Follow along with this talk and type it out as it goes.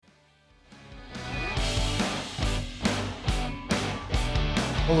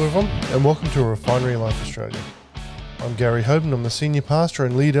Hello everyone and welcome to Refinery Life Australia. I'm Gary Hoban, I'm the Senior Pastor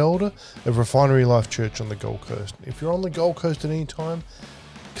and Lead Elder of Refinery Life Church on the Gold Coast. If you're on the Gold Coast at any time,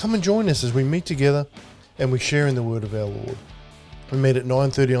 come and join us as we meet together and we share in the Word of our Lord. We meet at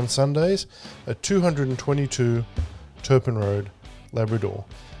 9:30 on Sundays at 222 Turpin Road, Labrador.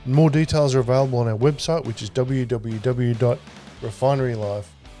 And more details are available on our website, which is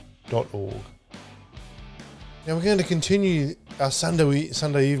www.refinerylife.org. Now we're going to continue our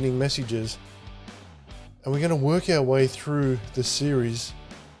Sunday evening messages, and we're going to work our way through the series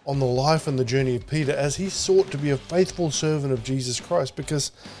on the life and the journey of Peter as he sought to be a faithful servant of Jesus Christ,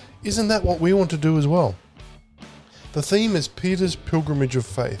 because isn't that what we want to do as well? The theme is Peter's pilgrimage of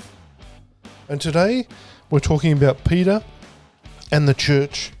faith. And today we're talking about Peter and the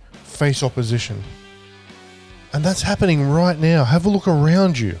church face opposition. And that's happening right now. Have a look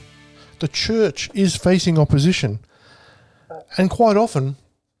around you. The church is facing opposition. And quite often,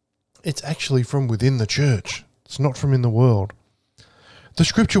 it's actually from within the church. It's not from in the world. The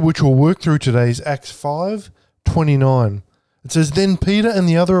scripture which we'll work through today is Acts 5:29. It says, "Then Peter and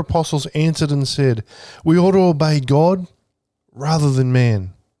the other apostles answered and said, 'We ought to obey God rather than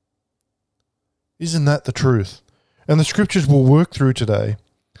man.'" Isn't that the truth? And the scriptures we'll work through today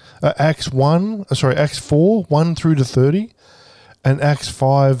are Acts 4, 1 through to 30, and Acts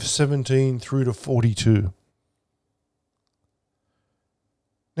 5, 17 through to 42.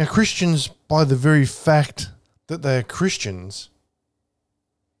 Now, Christians, by the very fact that they are Christians,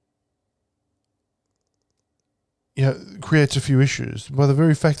 creates a few issues. By the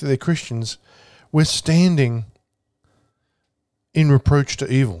very fact that they're Christians, we're standing in reproach to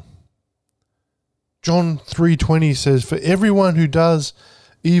evil. John 3:20 says, "For everyone who does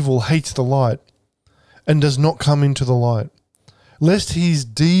evil hates the light and does not come into the light, lest his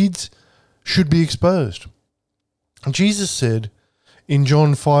deeds should be exposed." And Jesus said in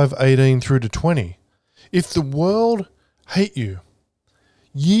John 5:18 through to 20, "If the world hate you,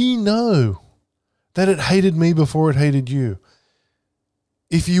 ye know that it hated me before it hated you.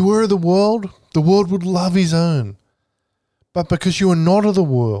 If you were of the world would love his own. But because you are not of the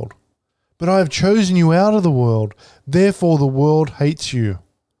world, but I have chosen you out of the world, therefore the world hates you.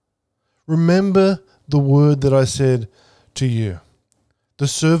 Remember the word that I said to you. The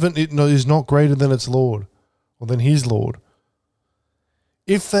servant is not greater than its Lord, or than his Lord.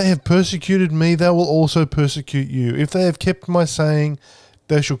 If they have persecuted me, they will also persecute you. If they have kept my saying,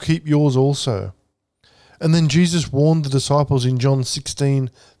 they shall keep yours also." And then Jesus warned the disciples in John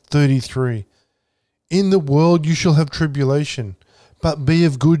 16:33, "In the world you shall have tribulation, but be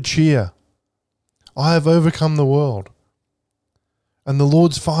of good cheer. I have overcome the world." And the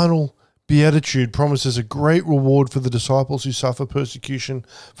Lord's final beatitude promises a great reward for the disciples who suffer persecution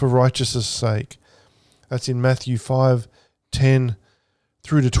for righteousness' sake. That's in Matthew 5:10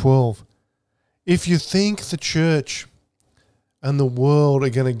 through to 12. If you think the church and the world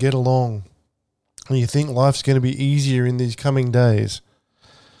are going to get along, and you think life's going to be easier in these coming days,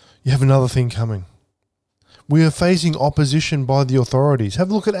 you have another thing coming. We are facing opposition by the authorities.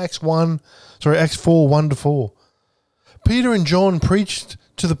 Have a look at Acts 4, 1 to 4. Peter and John preached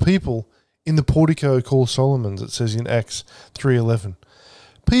to the people in the portico called Solomon's, it says in Acts 3:11.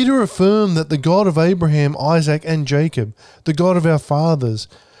 Peter affirmed that the God of Abraham, Isaac, and Jacob, the God of our fathers,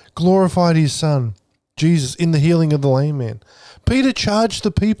 glorified his son, Jesus, in the healing of the lame man. Peter charged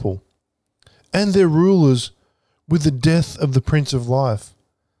the people and their rulers with the death of the Prince of Life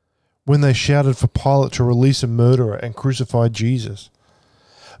when they shouted for Pilate to release a murderer and crucify Jesus.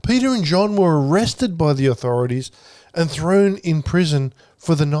 Peter and John were arrested by the authorities and thrown in prison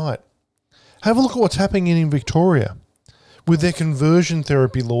for the night. Have a look at what's happening in Victoria with their conversion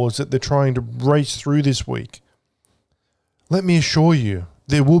therapy laws that they're trying to race through this week. Let me assure you,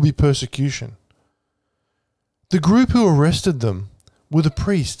 there will be persecution. The group who arrested them were the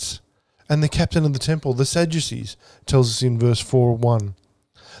priests and the captain of the temple, the Sadducees, tells us in verse 4:1.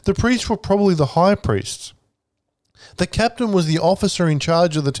 The priests were probably the high priests. The captain was the officer in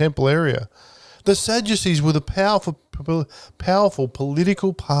charge of the temple area. The Sadducees were the powerful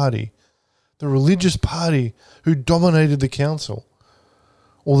political party, the religious party who dominated the council,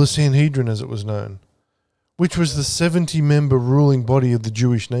 or the Sanhedrin as it was known, which was the 70-member ruling body of the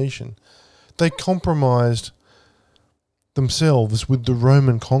Jewish nation. They compromised themselves with the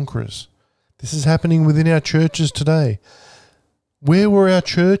Roman conquerors. This is happening within our churches today. Where were our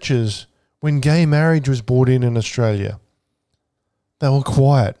churches when gay marriage was brought in Australia? They were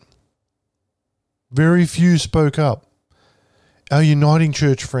quiet. Very few spoke up. Our Uniting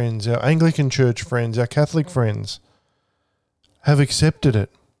Church friends, our Anglican Church friends, our Catholic friends have accepted it.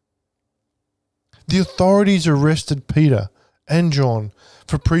 The authorities arrested Peter and John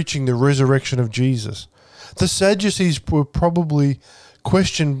for preaching the resurrection of Jesus. The Sadducees were probably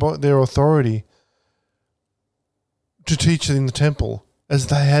questioned by their authority to teach in the temple, as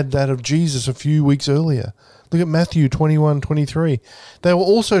they had that of Jesus a few weeks earlier. Look at Matthew 21:23. They were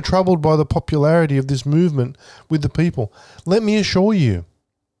also troubled by the popularity of this movement with the people. Let me assure you,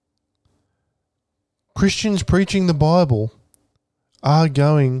 Christians preaching the Bible are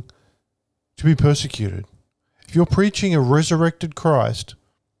going to be persecuted. If you're preaching a resurrected Christ,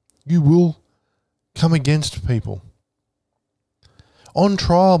 you will come against people. On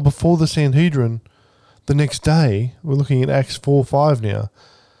trial before the Sanhedrin the next day, we're looking at Acts 4:5 now.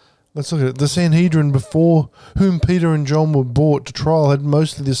 Let's look at it. The Sanhedrin, before whom Peter and John were brought to trial, had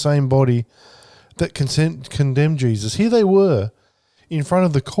mostly the same body that condemned Jesus. Here they were in front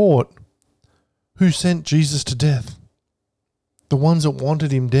of the court who sent Jesus to death, the ones that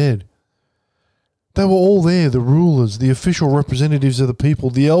wanted him dead. They were all there, the rulers, the official representatives of the people,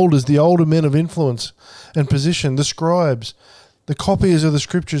 the elders, the older men of influence and position, the scribes, the copiers of the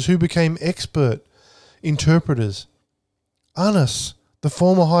scriptures who became expert interpreters. Annas, the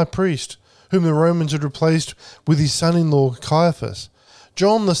former high priest, whom the Romans had replaced with his son-in-law Caiaphas.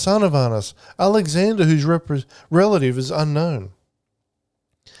 John, the son of Annas. Alexander, whose relative is unknown.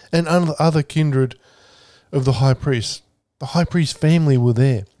 And other kindred of the high priest. The high priest family were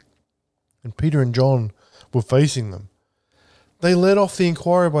there. And Peter and John were facing them. They led off the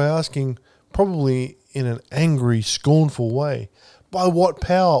inquiry by asking, probably in an angry, scornful way, by what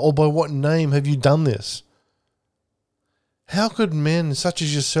power or by what name have you done this? How could men such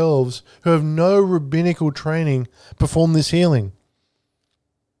as yourselves, who have no rabbinical training, perform this healing?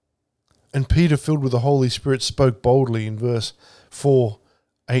 And Peter, filled with the Holy Spirit, spoke boldly in verse 4,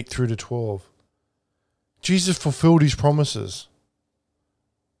 8 through to 12. Jesus fulfilled his promises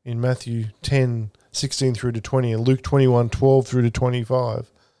in Matthew 10, 16 through to 20, and Luke 21, 12 through to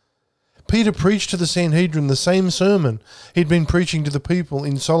 25. Peter preached to the Sanhedrin the same sermon he'd been preaching to the people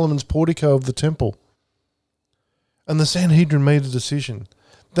in Solomon's portico of the temple. And the Sanhedrin made a decision.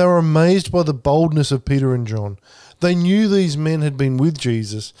 They were amazed by the boldness of Peter and John. They knew these men had been with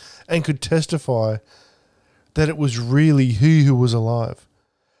Jesus and could testify that it was really he who was alive.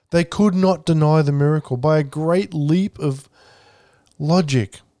 They could not deny the miracle. By a great leap of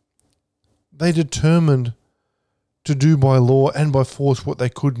logic, they determined to do by law and by force what they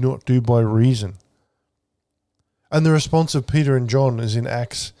could not do by reason. And the response of Peter and John is in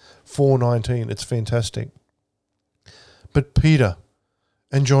Acts 4:19. It's fantastic. But Peter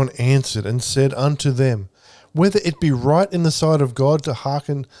and John answered and said unto them, whether it be right in the sight of God to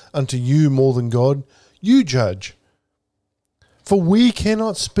hearken unto you more than God, you judge. For we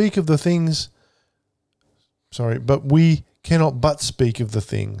cannot speak of the things, but we cannot but speak of the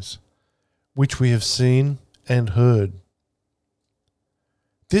things which we have seen and heard.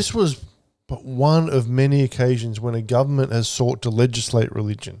 This was but one of many occasions when a government has sought to legislate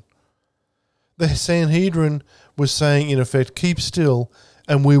religion. The Sanhedrin was saying, in effect, keep still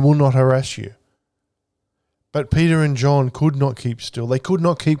and we will not harass you. But Peter and John could not keep still. They could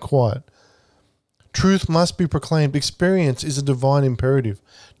not keep quiet. Truth must be proclaimed. Experience is a divine imperative.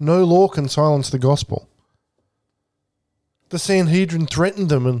 No law can silence the gospel. The Sanhedrin threatened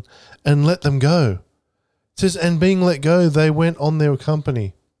them and let them go. It says, and being let go, they went on their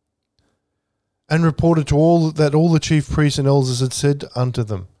company and reported to all that all the chief priests and elders had said unto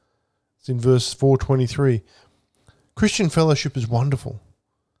them. It's in verse 4:23. Christian fellowship is wonderful.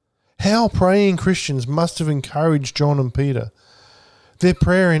 How praying Christians must have encouraged John and Peter. Their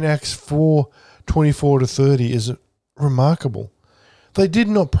prayer in Acts 4:24 to 30 is remarkable. They did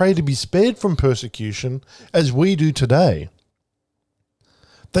not pray to be spared from persecution as we do today.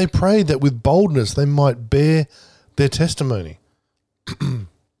 They prayed that with boldness they might bear their testimony.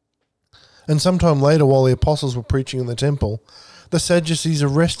 And sometime later, while the apostles were preaching in the temple, the Sadducees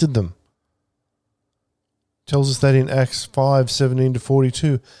arrested them. It tells us that in Acts 5:17 to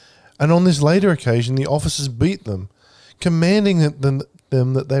 42. And on this later occasion, the officers beat them, commanding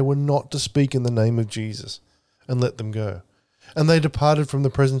them that they were not to speak in the name of Jesus, and let them go. And they departed from the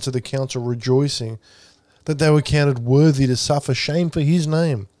presence of the council, rejoicing that they were counted worthy to suffer shame for his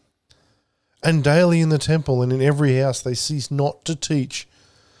name. And daily in the temple and in every house they ceased not to teach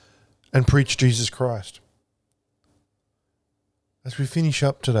and preach Jesus Christ. As we finish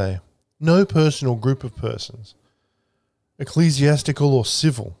up today, no person or group of persons, ecclesiastical or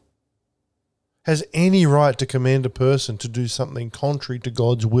civil, has any right to command a person to do something contrary to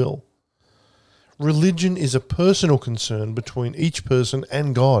God's will. Religion is a personal concern between each person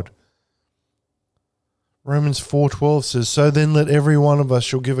and God. Romans 4:12 says, so then let every one of us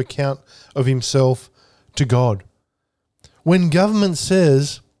shall give account of himself to God. When government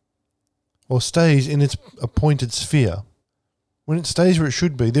says or stays in its appointed sphere, when it stays where it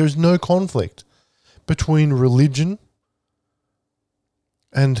should be, there is no conflict between religion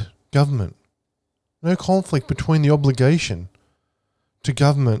and government. No conflict between the obligation to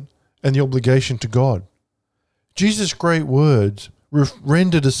government and the obligation to God. Jesus' great words,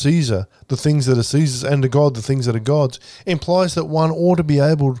 render to Caesar the things that are Caesar's and to God the things that are God's, implies that one ought to be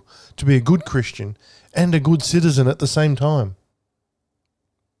able to be a good Christian and a good citizen at the same time.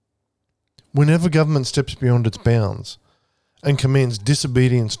 Whenever government steps beyond its bounds and commands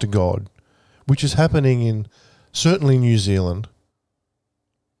disobedience to God, which is happening in certainly New Zealand,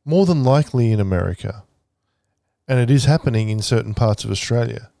 more than likely in America, and it is happening in certain parts of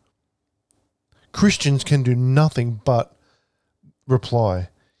Australia, Christians can do nothing but reply,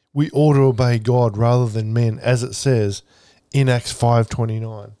 we ought to obey God rather than men, as it says in Acts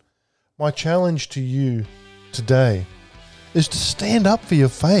 5:29. My challenge to you today is to stand up for your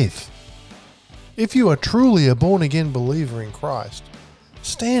faith. If you are truly a born-again believer in Christ,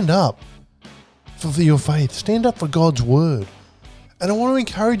 stand up for your faith. Stand up for God's word. And I want to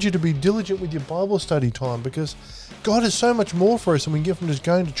encourage you to be diligent with your Bible study time, because God has so much more for us than we can get from just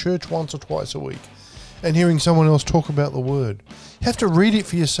going to church once or twice a week and hearing someone else talk about the word. You have to read it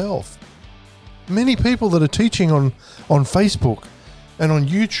for yourself. Many people that are teaching on Facebook and on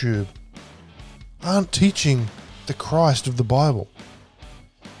YouTube aren't teaching the Christ of the Bible.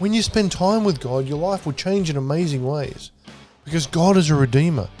 When you spend time with God, your life will change in amazing ways, because God is a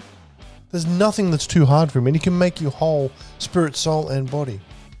redeemer. There's nothing that's too hard for him, and he can make you whole, spirit, soul, and body.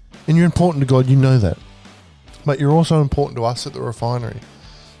 And you're important to God, you know that. But you're also important to us at the refinery.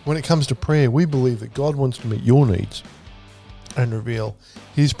 When it comes to prayer, we believe that God wants to meet your needs and reveal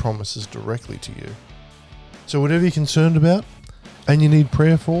his promises directly to you. So whatever you're concerned about and you need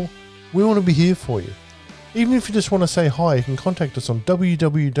prayer for, we want to be here for you. Even if you just want to say hi, you can contact us on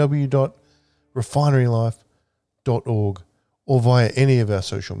www.refinerylife.org or via any of our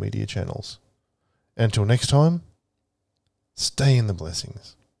social media channels. Until next time, stay in the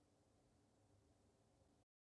blessings.